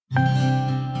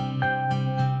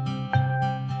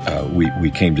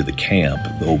we came to the camp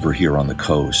over here on the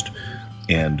coast,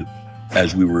 and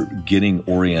as we were getting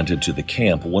oriented to the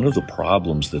camp, one of the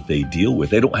problems that they deal with,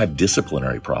 they don't have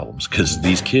disciplinary problems because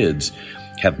these kids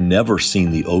have never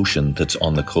seen the ocean that's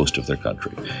on the coast of their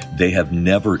country. They have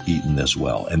never eaten this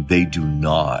well, and they do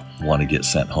not want to get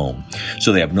sent home.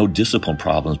 So they have no discipline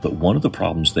problems, but one of the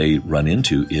problems they run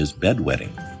into is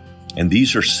bedwetting. And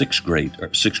these are sixth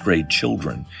grade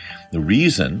children. The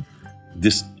reason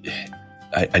this,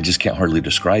 I just can't hardly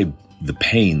describe the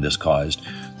pain this caused.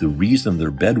 The reason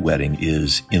they're bedwetting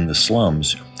is in the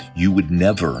slums, you would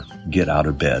never get out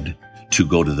of bed to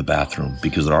go to the bathroom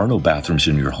because there are no bathrooms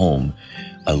in your home.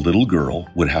 A little girl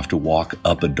would have to walk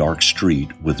up a dark street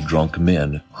with drunk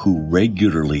men who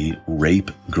regularly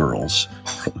rape girls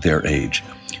their age.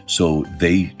 So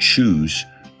they choose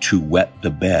to wet the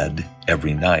bed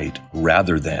every night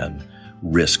rather than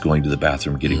risk going to the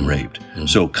bathroom getting raped.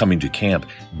 So coming to camp,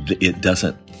 it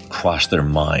doesn't cross their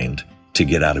mind to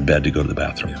get out of bed to go to the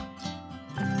bathroom.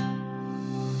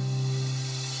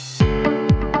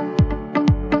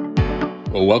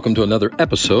 Well, welcome to another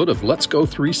episode of Let's Go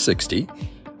 360,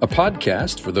 a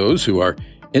podcast for those who are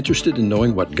interested in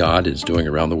knowing what God is doing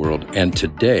around the world. And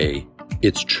today,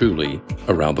 it's truly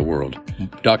around the world.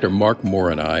 Dr. Mark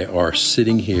Moore and I are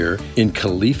sitting here in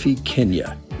Kilifi,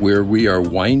 Kenya, where we are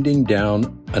winding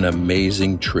down an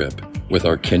amazing trip with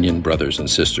our Kenyan brothers and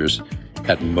sisters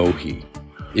at Mohi.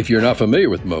 If you're not familiar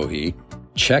with Mohi,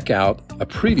 check out a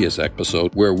previous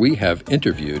episode where we have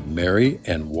interviewed Mary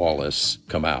and Wallace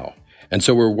Kamau. And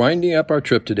so we're winding up our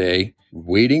trip today,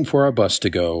 waiting for our bus to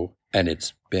go, and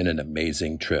it's been an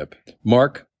amazing trip.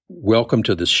 Mark, welcome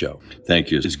to this show. Thank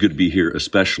you. It's good to be here,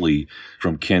 especially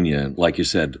from Kenya. Like you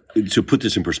said, to put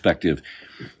this in perspective,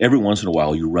 every once in a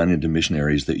while you run into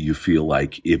missionaries that you feel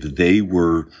like if they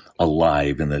were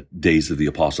alive in the days of the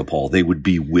Apostle Paul, they would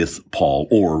be with Paul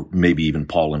or maybe even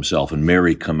Paul himself. And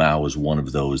Mary Kamau is one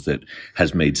of those that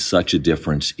has made such a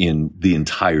difference in the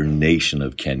entire nation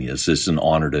of Kenya. It's just an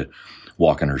honor to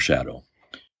walk in her shadow.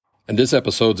 And this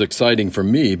episode's exciting for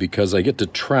me because I get to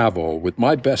travel with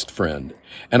my best friend,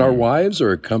 and our wives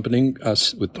are accompanying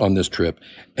us on this trip,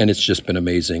 and it's just been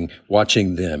amazing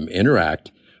watching them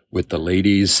interact with the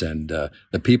ladies and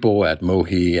the people at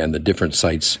Mohi and the different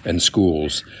sites and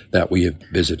schools that we have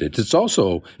visited. It's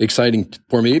also exciting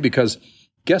for me because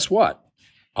guess what?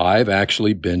 I've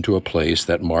actually been to a place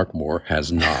that Mark Moore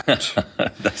has not.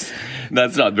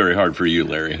 That's not very hard for you,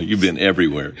 Larry. You've been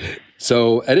everywhere.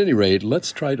 So at any rate,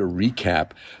 let's try to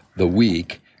recap the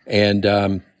week and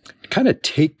kind of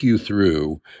take you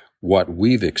through what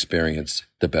we've experienced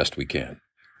the best we can.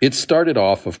 It started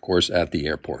off, of course, at the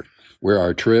airport, where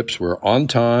our trips were on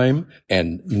time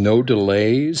and no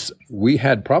delays. We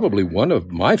had probably one of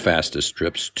my fastest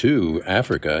trips to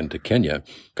Africa and to Kenya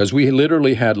because we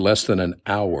literally had less than an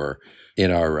hour in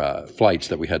our flights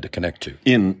that we had to connect to.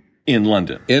 In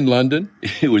London. In London.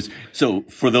 It was, so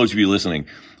for those of you listening,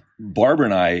 Barbara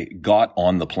and I got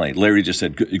on the plane. Larry just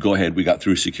said, go ahead. We got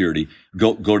through security.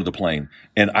 Go to the plane.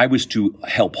 And I was to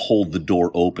help hold the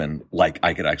door open like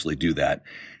I could actually do that.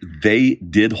 They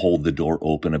did hold the door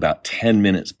open about 10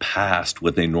 minutes past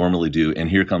what they normally do. And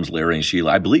here comes Larry and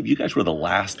Sheila. I believe you guys were the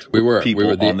last people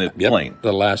on the plane.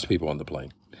 The last people on the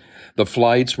plane. The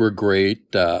flights were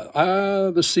great.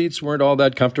 The seats weren't all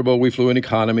that comfortable. We flew in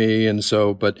economy,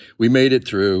 but we made it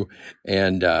through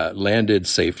and landed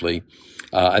safely.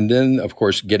 And then, of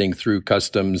course, getting through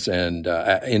customs and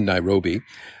in Nairobi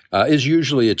is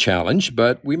usually a challenge,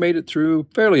 but we made it through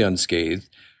fairly unscathed.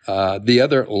 The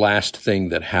other last thing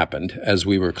that happened as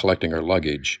we were collecting our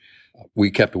luggage, we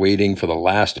kept waiting for the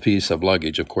last piece of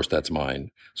luggage. Of course, that's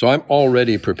mine. So I'm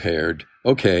already prepared.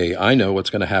 Okay, I know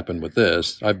what's going to happen with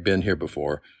this. I've been here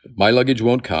before. My luggage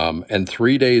won't come, and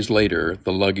 3 days later,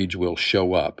 the luggage will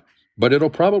show up. But it'll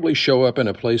probably show up in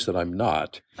a place that I'm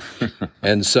not.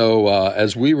 And so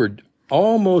as we were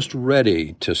almost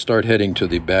ready to start heading to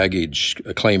the baggage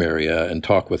claim area and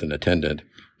talk with an attendant,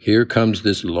 here comes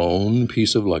this lone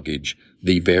piece of luggage,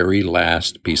 the very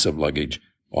last piece of luggage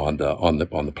on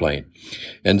the plane.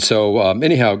 And so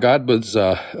anyhow, God was,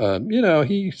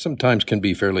 he sometimes can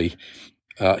be fairly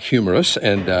humorous.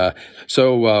 And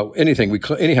we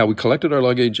collected our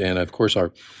luggage, and of course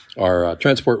our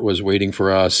transport was waiting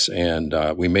for us, and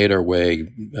we made our way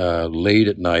late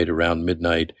at night, around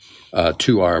midnight,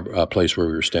 to our place where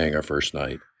we were staying our first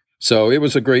night. So it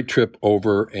was a great trip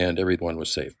over, and everyone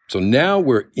was safe. So now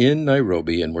we're in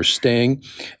Nairobi, and we're staying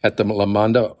at the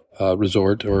Lamanda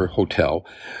resort or hotel,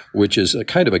 which is a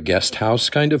kind of a guest house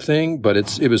kind of thing, but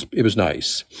it was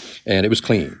nice, and it was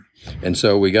clean. And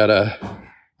so we got a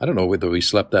I don't know whether we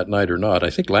slept that night or not. I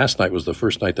think last night was the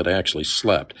first night that I actually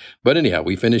slept. But anyhow,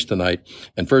 we finished the night,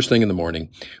 and first thing in the morning,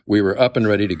 we were up and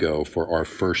ready to go for our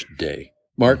first day.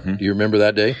 Mark, do you remember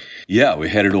that day? Yeah, we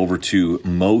headed over to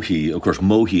Mohi. Of course,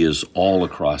 Mohi is all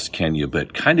across Kenya,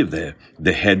 but kind of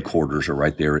the headquarters are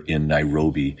right there in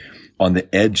Nairobi on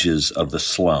the edges of the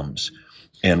slums.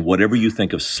 And whatever you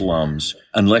think of slums,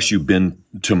 unless you've been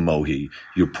to Mohi,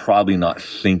 you're probably not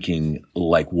thinking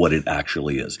like what it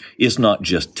actually is. It's not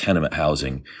just tenement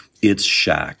housing. It's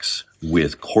shacks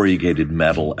with corrugated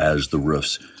metal as the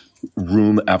roofs,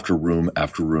 room after room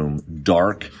after room,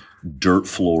 dark dirt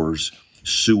floors,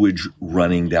 sewage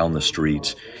running down the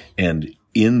streets. And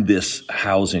in this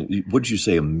housing, what did you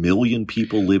say, 1 million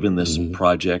people live in this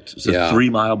project? It's a 3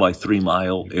 mile by 3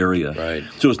 mile area. Right.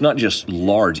 So it's not just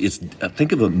large. It's,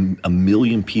 think of a 1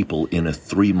 million people in a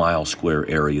 3 mile square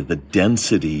area. The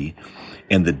density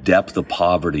and the depth of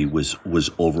poverty was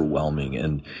overwhelming.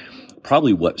 And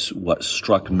probably what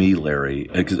struck me, Larry,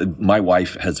 because my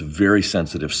wife has a very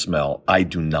sensitive smell. I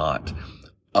do not.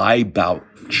 I about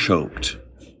choked.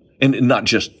 And not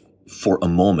just for a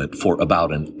moment, for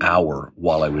about an hour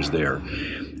while I was there.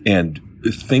 And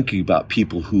thinking about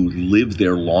people who live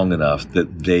there long enough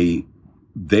that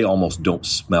they almost don't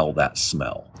smell that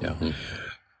smell.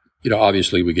 Yeah.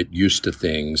 Obviously we get used to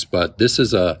things, but this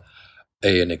is an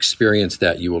experience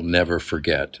that you will never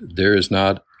forget. There is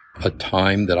not a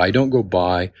time that I don't go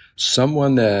by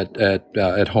someone that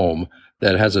at home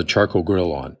that has a charcoal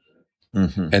grill on.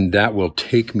 Mm-hmm. And that will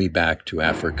take me back to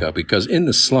Africa, because in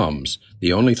the slums,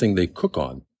 the only thing they cook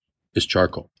on is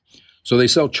charcoal. So they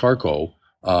sell charcoal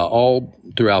all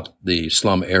throughout the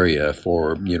slum area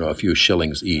for, a few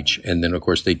shillings each. And then, of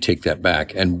course, they take that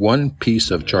back. And one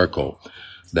piece of charcoal,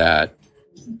 that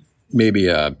maybe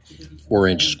a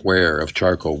 4-inch square of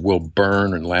charcoal, will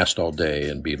burn and last all day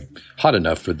and be hot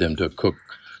enough for them to cook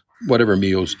whatever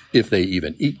meals, if they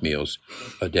even eat meals,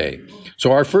 a day.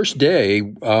 So our first day,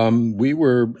 we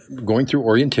were going through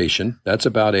orientation. That's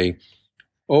about a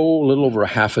little over a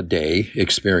half a day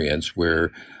experience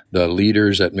where the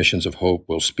leaders at Missions of Hope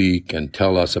will speak and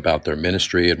tell us about their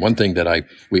ministry. And one thing that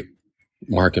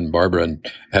Mark and Barbara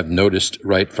have noticed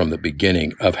right from the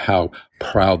beginning of how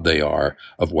proud they are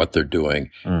of what they're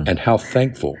doing and how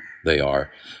thankful they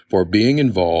are for being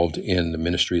involved in the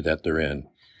ministry that they're in.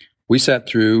 We sat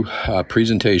through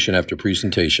presentation after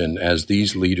presentation as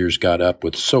these leaders got up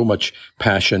with so much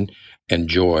passion and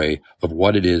joy of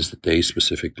what it is that they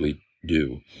specifically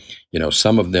do.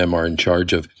 Some of them are in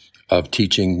charge of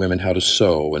teaching women how to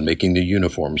sew and making the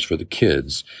uniforms for the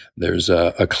kids. There's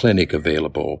a clinic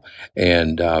available.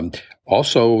 And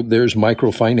also there's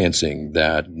microfinancing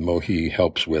that Mohi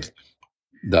helps with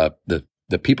the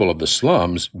people of the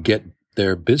slums get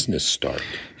their business start.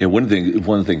 Yeah, one of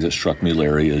the things that struck me,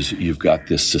 Larry, is you've got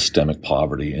this systemic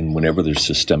poverty, and whenever there's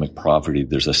systemic poverty,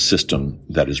 there's a system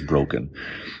that is broken.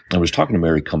 I was talking to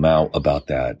Mary Kamau about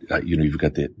that. You've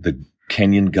got the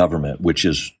Kenyan government, which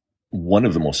is one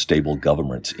of the most stable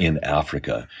governments in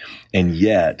Africa, and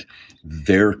yet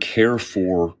their care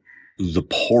for the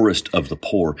poorest of the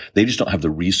poor, they just don't have the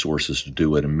resources to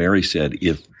do it. And Mary said,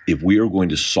 if we are going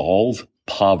to solve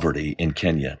poverty in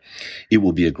Kenya, it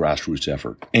will be a grassroots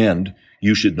effort. And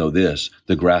you should know this,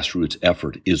 the grassroots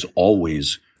effort is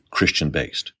always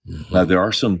Christian-based. Mm-hmm. Now, there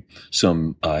are some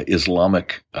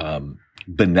Islamic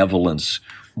benevolence,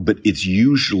 but it's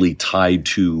usually tied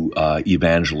to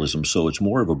evangelism, so it's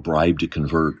more of a bribe to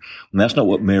convert. And that's not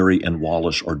what Mary and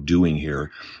Wallace are doing here.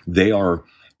 They are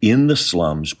in the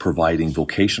slums providing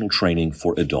vocational training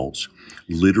for adults,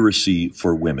 literacy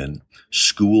for women,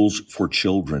 schools for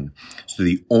children. So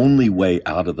the only way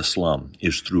out of the slum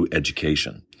is through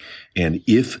education. And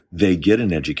if they get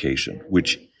an education,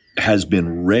 which has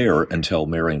been rare until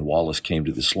Mary and Wallace came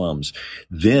to the slums,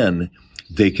 then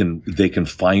they can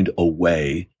find a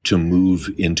way to move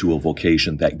into a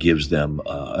vocation that gives them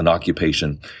an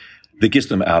occupation that gets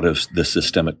them out of the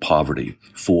systemic poverty,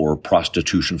 for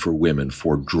prostitution for women,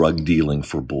 for drug dealing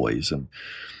for boys. And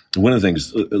one of the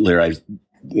things, Larry,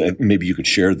 maybe you could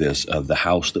share this, of the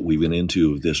house that we went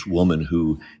into, this woman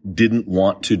who didn't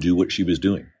want to do what she was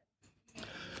doing.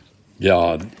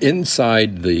 Yeah,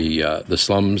 inside the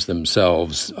slums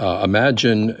themselves,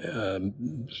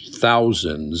 imagine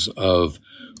thousands of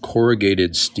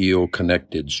corrugated steel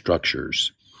connected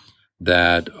structures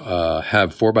that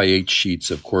have 4x8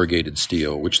 sheets of corrugated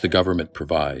steel, which the government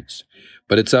provides.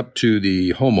 But it's up to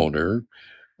the homeowner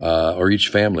or each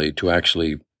family to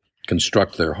actually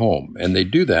construct their home. And they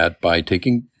do that by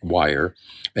taking wire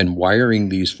and wiring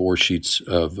these 4 sheets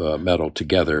of metal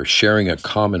together, sharing a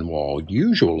common wall,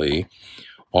 usually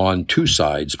on 2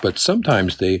 sides, but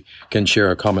sometimes they can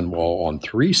share a common wall on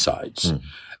 3 sides.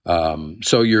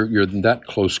 So you're in that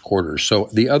close quarters. So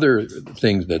the other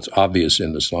thing that's obvious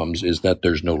in the slums is that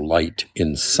there's no light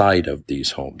inside of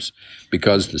these homes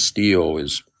because the steel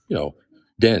is,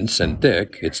 dense and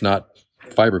thick. It's not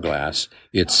fiberglass,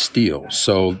 it's steel.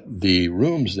 So the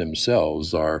rooms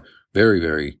themselves are very,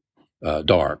 very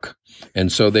dark.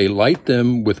 And so they light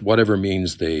them with whatever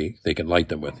means they can light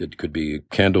them with. It could be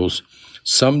candles.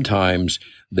 Sometimes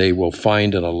they will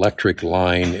find an electric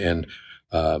line and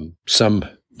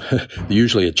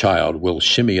usually a child will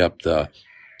shimmy up the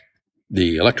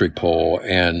electric pole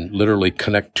and literally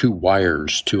connect 2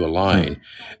 wires to a line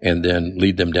and then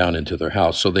lead them down into their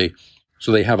house. So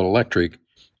they have electric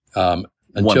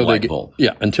until they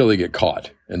get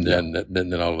caught, and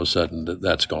then all of a sudden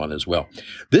that's gone as well.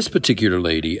 This particular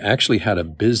lady actually had a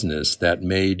business that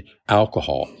made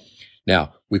alcohol.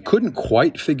 Now, we couldn't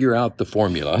quite figure out the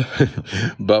formula,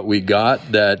 but we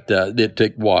got that it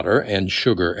took water and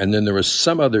sugar, and then there was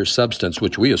some other substance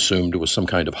which we assumed was some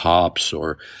kind of hops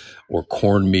or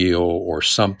cornmeal or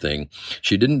something.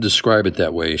 She didn't describe it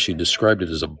that way. She described it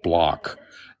as a block,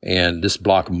 and this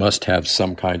block must have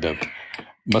some kind of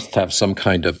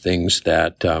things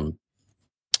that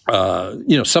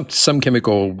some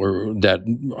chemical that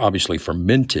obviously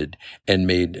fermented and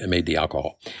made the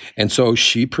alcohol. And so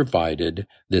she provided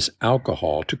this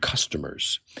alcohol to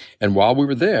customers. And while we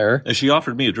were there, and she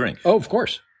offered me a drink. Oh, of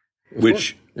course.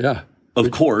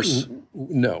 Of course,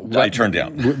 no, I turned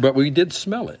down. But we did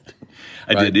smell it.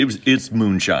 I did. It's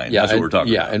moonshine. That's what we're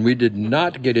talking about. Yeah, and we did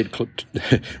not get it.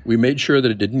 We made sure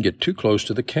that it didn't get too close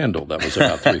to the candle. That was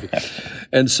about 3 feet.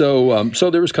 And so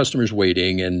there was customers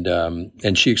waiting,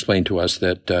 and she explained to us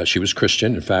that she was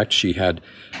Christian. In fact, she had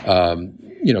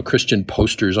Christian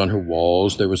posters on her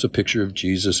walls. There was a picture of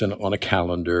Jesus on a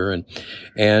calendar,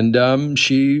 and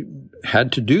she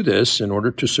had to do this in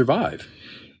order to survive.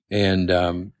 And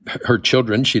her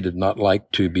children, she did not like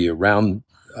to be around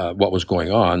what was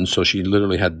going on, so she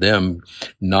literally had them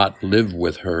not live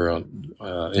with her.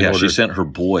 She sent her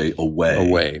boy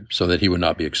away so that he would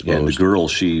not be exposed. Yeah, and the girl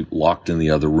she locked in the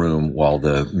other room while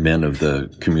the men of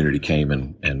the community came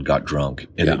and got drunk,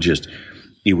 and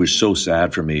it was so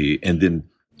sad for me. And then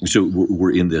so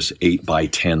we're in this 8 by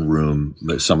 10 room,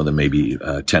 some of them maybe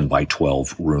 10 by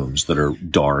 12 rooms that are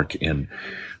dark and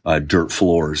dirt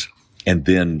floors. And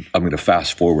then I'm going to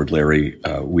fast forward, Larry.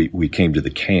 We came to the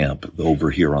camp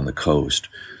over here on the coast.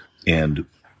 And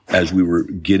as we were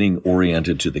getting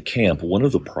oriented to the camp, one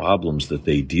of the problems that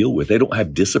they deal with, they don't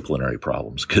have disciplinary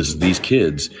problems because these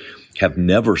kids have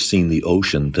never seen the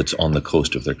ocean that's on the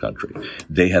coast of their country.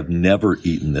 They have never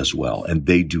eaten this well, and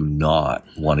they do not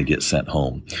want to get sent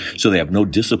home. So they have no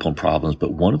discipline problems.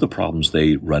 But one of the problems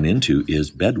they run into is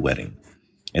bedwetting.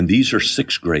 And these are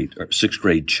sixth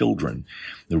grade children.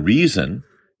 The reason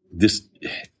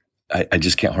I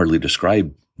just can't hardly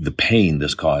describe the pain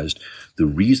this caused. The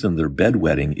reason they're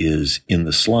bedwetting is in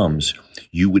the slums,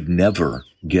 you would never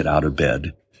get out of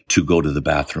bed to go to the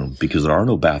bathroom because there are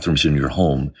no bathrooms in your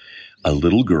home. A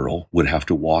little girl would have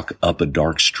to walk up a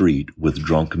dark street with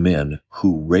drunk men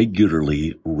who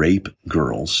regularly rape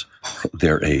girls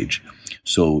their age.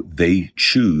 So they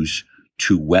choose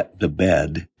to wet the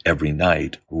bed every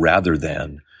night rather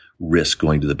than risk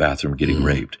going to the bathroom getting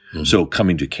raped. Mm-hmm. So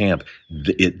coming to camp,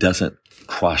 it doesn't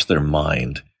cross their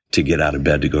mind to get out of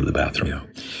bed to go to the bathroom.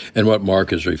 Yeah. And what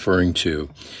Mark is referring to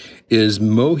is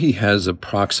Mohi has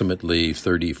approximately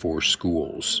 34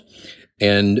 schools.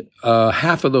 And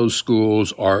half of those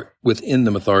schools are within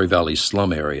the Mathari Valley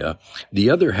slum area. The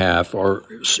other half are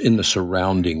in the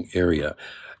surrounding area.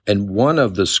 And one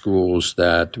of the schools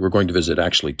that we're going to visit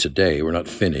actually today, we're not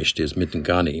finished, is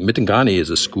Mitangani. Mitangani is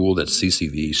a school that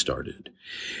CCV started.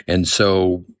 And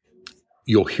so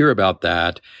you'll hear about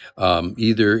that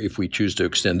either if we choose to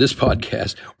extend this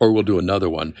podcast or we'll do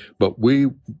another one. But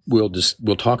we'll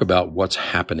talk about what's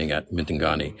happening at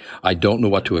Mitangani. I don't know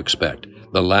what to expect.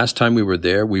 The last time we were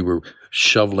there, we were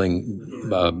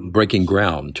shoveling, breaking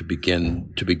ground to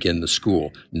begin the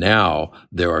school. Now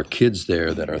there are kids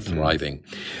there that are thriving,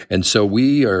 and so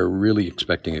we are really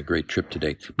expecting a great trip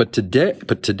today. But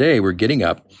today we're getting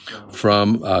up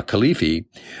from Kalifi,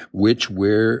 which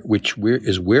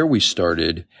is where we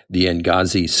started the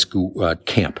Ngazi school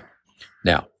camp.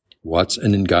 Now, what's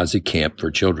an Ngazi camp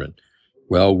for children?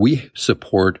 Well, we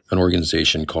support an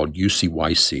organization called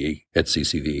UCYC at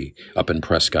CCV up in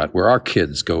Prescott, where our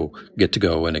kids get to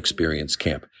go and experience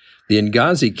camp. The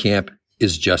Ngazi camp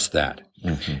is just that.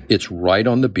 Mm-hmm. It's right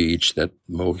on the beach that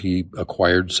Mohi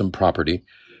acquired some property,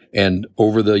 And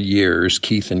over the years,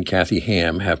 Keith and Kathy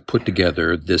Ham have put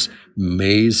together this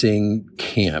amazing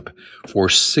camp for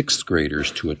sixth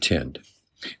graders to attend.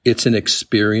 It's an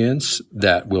experience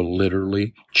that will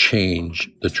literally change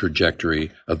the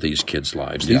trajectory of these kids'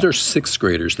 lives. These are sixth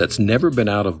graders that's never been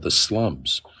out of the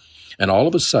slums. And all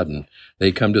of a sudden,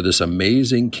 they come to this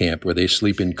amazing camp where they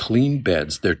sleep in clean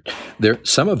beds. They're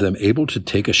some of them able to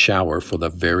take a shower for the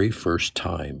very first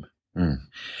time.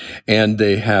 And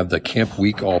they have the camp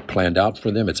week all planned out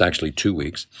for them. It's actually 2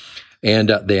 weeks. And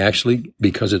they actually,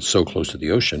 because it's so close to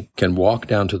the ocean, can walk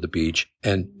down to the beach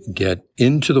and get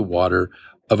into the water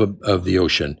of the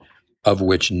ocean, of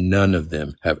which none of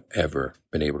them have ever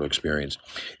been able to experience.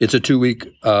 It's a 2-week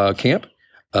camp.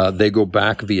 They go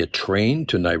back via train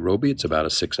to Nairobi. It's about a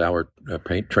 6-hour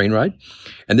train ride.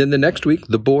 And then the next week,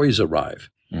 the boys arrive.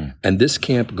 And this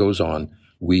camp goes on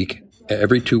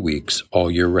every 2 weeks, all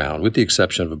year round, with the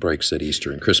exception of a breaks at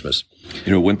Easter and Christmas.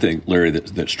 You know, one thing, Larry,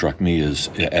 that struck me is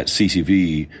at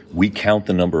CCV, we count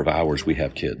the number of hours we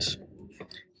have kids.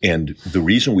 And the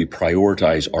reason we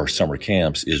prioritize our summer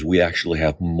camps is we actually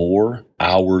have more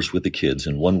hours with the kids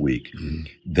in 1 week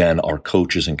than our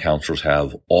coaches and counselors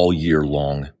have all year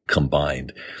long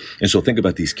combined. And so think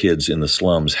about these kids in the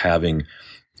slums having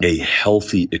a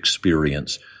healthy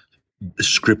experience,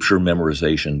 scripture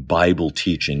memorization, Bible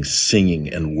teaching,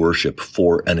 singing, and worship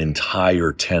for an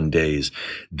entire 10 days.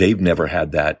 They've never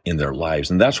had that in their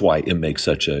lives. And that's why it makes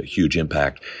such a huge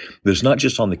impact. It's not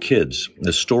just on the kids.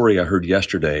 The story I heard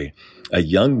yesterday, a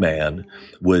young man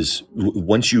was,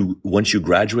 once you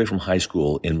graduate from high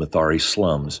school in Mathare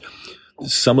slums,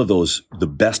 some of those, the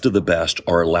best of the best,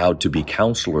 are allowed to be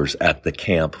counselors at the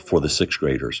camp for the sixth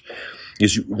graders.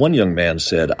 One young man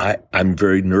said, I'm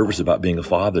very nervous about being a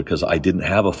father because I didn't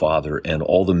have a father, and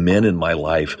all the men in my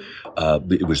life,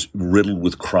 it was riddled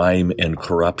with crime and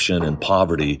corruption and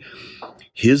poverty.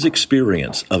 His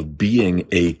experience of being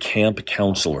a camp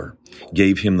counselor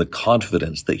gave him the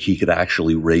confidence that he could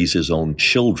actually raise his own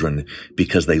children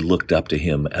because they looked up to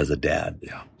him as a dad.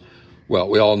 Yeah. Well,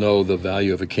 we all know the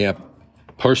value of a camp.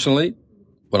 Personally,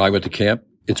 when I went to camp,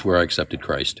 it's where I accepted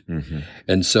Christ.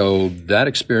 And so that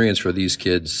experience for these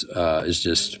kids is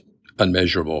just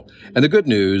unmeasurable. And the good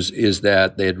news is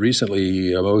that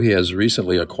he has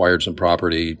recently acquired some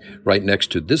property right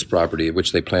next to this property,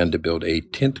 which they plan to build a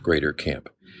 10th grader camp.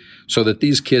 So that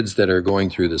these kids that are going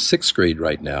through the 6th grade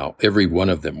right now, every one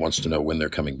of them wants to know when they're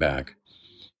coming back.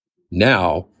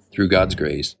 Now, through God's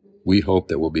grace, we hope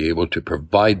that we'll be able to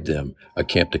provide them a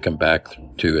camp to come back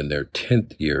to in their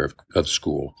 10th year of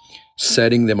school,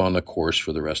 setting them on the course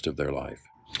for the rest of their life.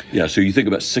 Yeah, so you think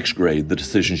about 6th grade, the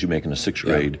decisions you make in the 6th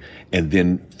grade, and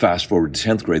then fast forward to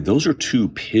 10th grade. Those are two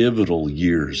pivotal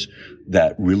years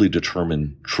that really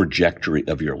determine trajectory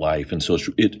of your life. And so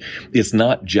it's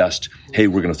not just, hey,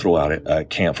 we're going to throw out a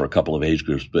camp for a couple of age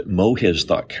groups, but Mo has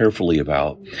thought carefully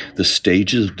about the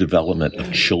stages of development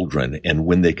of children and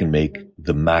when they can make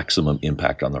the maximum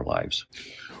impact on their lives.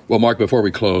 Well, Mark, before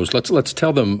we close, let's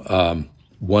tell them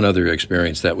one other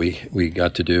experience that we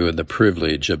got to do, and the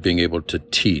privilege of being able to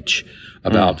teach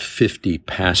about 50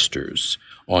 pastors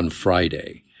on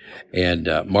Friday. And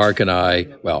Mark and I,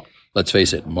 well, let's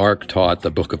face it, Mark taught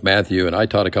the book of Matthew, and I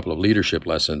taught a couple of leadership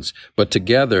lessons. But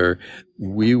together,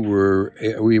 we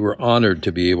were honored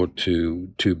to be able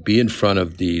to be in front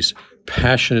of these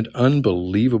passionate,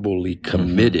 unbelievably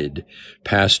committed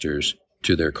pastors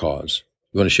to their cause.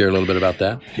 You want to share a little bit about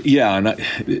that? Yeah,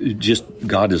 and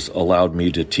God has allowed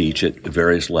me to teach at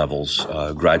various levels,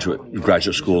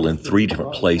 graduate school in 3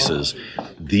 different places.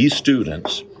 These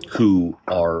students who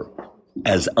are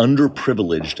as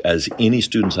underprivileged as any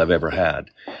students I've ever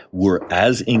had were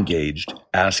as engaged,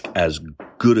 ask as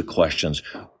good a questions.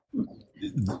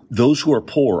 Those who are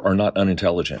poor are not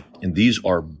unintelligent, and these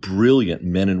are brilliant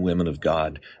men and women of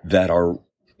God that are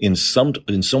in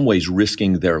some ways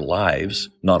risking their lives,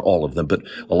 not all of them, but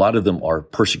a lot of them are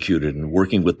persecuted and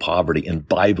working with poverty and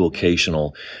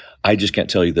bivocational. I just can't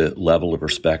tell you the level of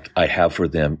respect I have for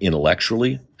them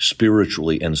intellectually,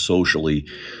 spiritually, and socially.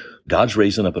 God's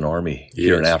raising up an army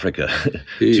here in Africa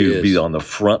to be on the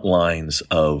front lines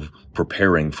of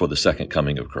preparing for the second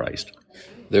coming of Christ.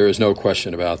 There is no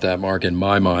question about that, Mark. In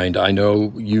my mind, I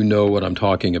know you know what I'm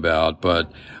talking about,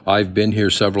 but I've been here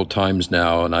several times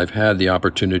now, and I've had the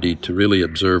opportunity to really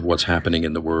observe what's happening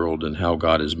in the world and how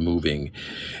God is moving.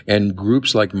 And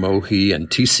groups like MOHI and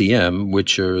TCM,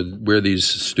 which are where these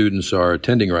students are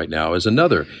attending right now, is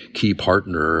another key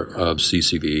partner of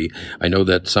CCV. I know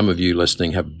that some of you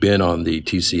listening have been on the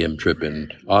TCM trip in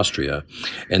Austria.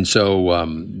 And so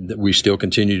we still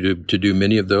continue to do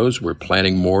many of those. We're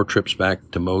planning more trips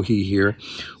back to Mohi here,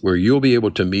 where you'll be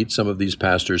able to meet some of these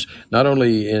pastors, not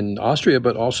only in Austria,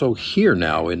 but also here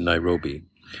now in Nairobi.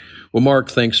 Well, Mark,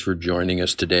 thanks for joining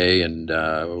us today, and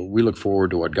we look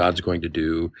forward to what God's going to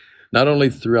do, not only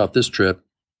throughout this trip,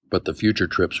 but the future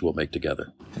trips we'll make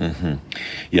together. Mm-hmm.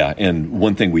 Yeah, and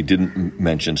one thing we didn't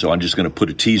mention, so I'm just going to put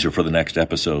a teaser for the next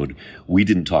episode. We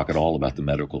didn't talk at all about the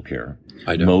medical care.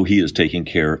 I know. Mohi is taking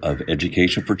care of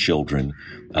education for children,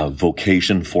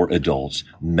 vocation for adults,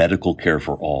 medical care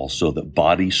for all, so that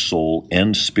body, soul,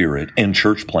 and spirit, and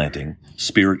church planting,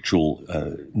 spiritual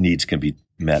needs can be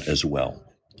met as well.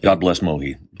 God bless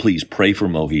Mohi. Please pray for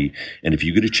Mohi. And if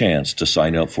you get a chance to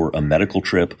sign up for a medical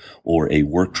trip or a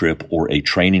work trip or a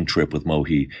training trip with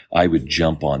Mohi, I would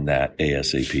jump on that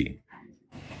ASAP.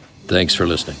 Thanks for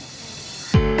listening.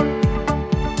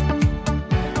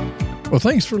 Well,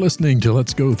 thanks for listening to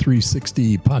Let's Go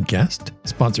 360 podcast,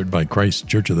 sponsored by Christ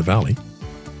Church of the Valley.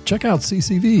 Check out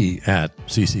CCV at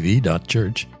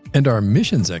ccv.church and our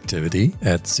missions activity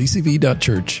at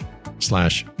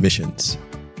ccv.church/missions.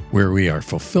 where we are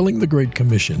fulfilling the Great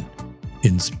Commission,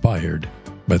 inspired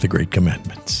by the Great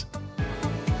Commandments.